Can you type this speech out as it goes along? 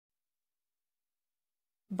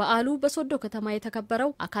በዓሉ በሶዶ ከተማ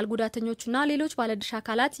የተከበረው አካል ጉዳተኞችና ሌሎች ባለድርሻ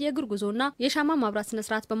አካላት የእግር ጉዞና የሻማ ማብራት ስነ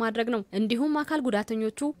ስርዓት በማድረግ ነው። እንዲሁም አካል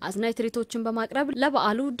ጉዳተኞቹ አዝናኝ ትርኢቶችን በማቅረብ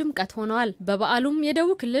ለበዓሉ ድምቀት ሆነዋል። በበዓሉም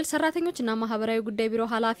የደቡብ ክልል ሰራተኛና ማህበራዊ ጉዳይ ቢሮ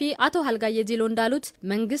ኃላፊ አቶ ሀልጋዬ ጂሎ እንዳሉት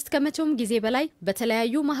መንግስት ከመቼውም ጊዜ በላይ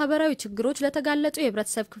በተለያዩ ማህበራዊ ችግሮች ለተጋለጡ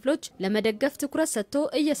የህብረተሰብ ክፍሎች ለመደገፍ ትኩረት ሰጥቶ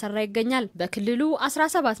እየሰራ ይገኛል። በክልሉ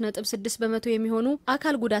 17.6 በመቶ የሚሆኑ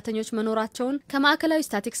አካል ጉዳተኞች መኖራቸውን ከማዕከላዊ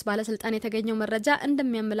ስታቲስቲክስ ባለስልጣን የተገኘው መረጃ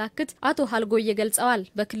እንደሚያመላክት አቶ ሀልጎዬ ገልጸዋል።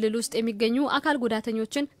 በክልሉ ውስጥ የሚገኙ አካል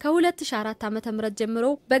ጉዳተኞችን ከ2004 ዓ.ም ጀምሮ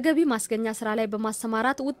በገቢ ማስገኛ ስራ ላይ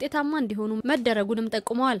በማሰማራት ውጤታማ እንዲሆኑ መደረጉንም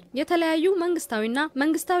ጠቁመዋል። የተለያዩ መንግስታዊና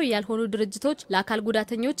መንግስታዊ ያልሆኑ ድርጅቶች ለአካል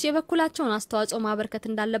ጉዳተኞች የበኩላቸውን አስተዋጽኦ ማበርከት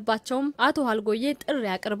እንዳለባቸውም አቶ ሀልጎዬ ጥሪ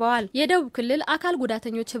አቅርበዋል። የደቡብ ክልል አካል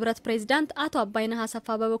ጉዳተኞች ህብረት ፕሬዝዳንት አቶ አባይነህ አሰፋ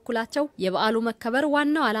በበኩላቸው የበዓሉ መከበር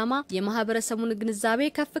ዋናው ዓላማ የማህበረሰቡን ግንዛቤ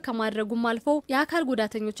ከፍ ከማድረጉም አልፎ የአካል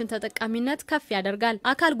ጉዳተኞችን ተጠቃሚነት ከፍ ያደርጋል።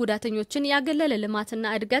 አካል ጉዳተኞችን ያገለለ ልማትና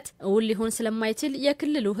እድገት እውን ሊሆን ስለማይችል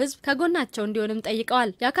የክልሉ ህዝብ ከጎናቸው እንዲሆንም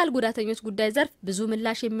ጠይቀዋል። የአካል ጉዳተኞች ጉዳይ ዘርፍ ብዙ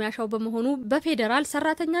ምላሽ የሚያሻው በመሆኑ በፌደራል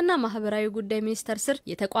ሰራተኛና ማህበራዊ ጉዳይ ሚኒስቴር ስር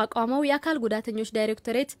የተቋቋመው የአካል ጉዳተኞች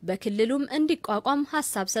ዳይሬክቶሬት በክልሉም እንዲቋቋም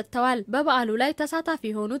ሐሳብ ሰጥተዋል። በበዓሉ ላይ ተሳታፊ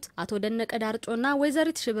የሆኑት አቶ ደነቀ ዳርጮና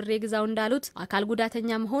ወይዘሪት ሽብሬ ግዛው እንዳሉት አካል ጉዳተኛ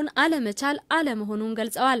መሆን አለመቻል አለመሆኑን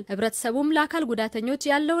ገልጸዋል። ህብረተሰቡም ለአካል ጉዳተኞች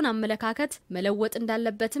ያለውን አመለካከት መለወጥ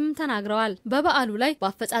እንዳለበትም ተናግረዋል። በበዓሉ ላይ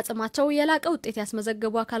በአፈጻጸማቸው የላቀ ውጤት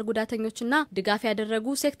ያስመዘገቡ አካል ጉዳተኞችና ድጋፍ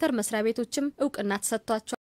ያደረጉ ሴክተር መስሪያ ቤቶችም እውቅና ተሰጥቷቸዋል።